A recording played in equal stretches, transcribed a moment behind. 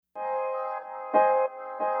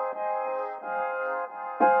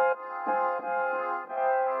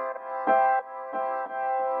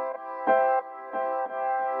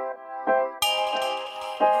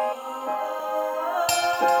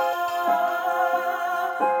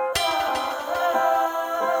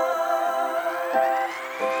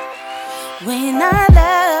When I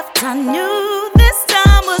left, I knew this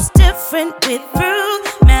time was different. With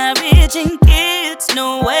through marriage and kids,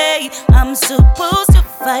 no way I'm supposed to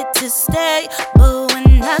fight to stay. But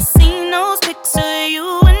when I seen those pics of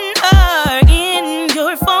you and her in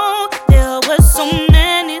your phone, there were so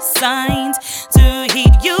many signs to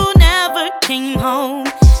heed. You never came home.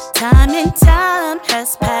 Time and time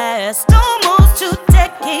has passed, almost 2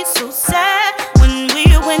 decades. So sad when we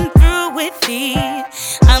went through with it.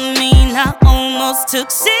 I almost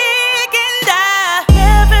took sick, and I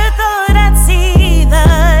never thought I'd see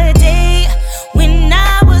the day when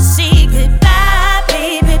I would say goodbye,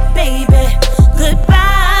 baby, baby.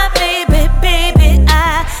 Goodbye, baby, baby.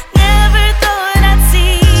 I never thought I'd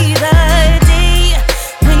see the day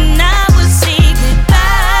when I would say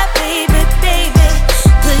goodbye, baby, baby.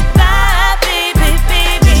 Goodbye, baby,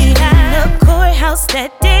 baby. In the courthouse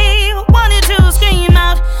that day, wanted to scream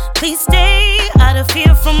out, please stay, out of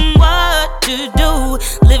fear from what to do,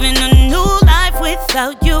 living a new life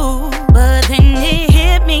without you. But then it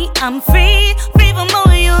hit me, I'm free, free from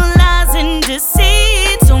all your lies and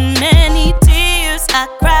deceit. So many tears I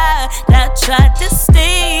cried, I tried to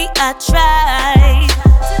stay, I tried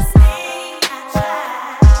to stay, I tried.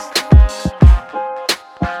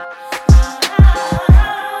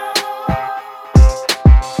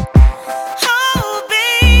 Oh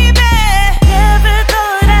baby, never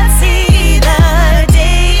thought I'd see the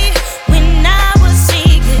day when I would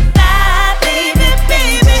say goodbye, baby,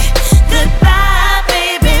 baby. Goodbye,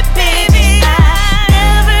 baby, baby. I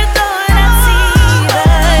never thought I'd see the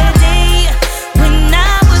day when I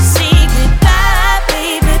would say goodbye,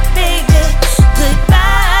 baby, baby.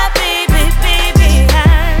 Goodbye, baby, baby.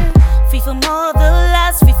 I'm free from all the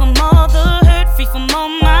lies, free from all the hurt, free from all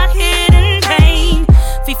my hidden pain,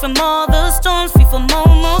 free from all the storms, free from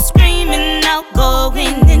almost screaming out,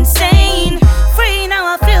 going insane. Free now,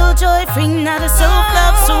 I feel joy, free now to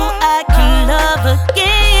self-love so I can love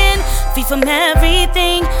again. Free from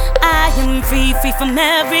everything, I am free, free from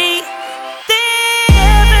every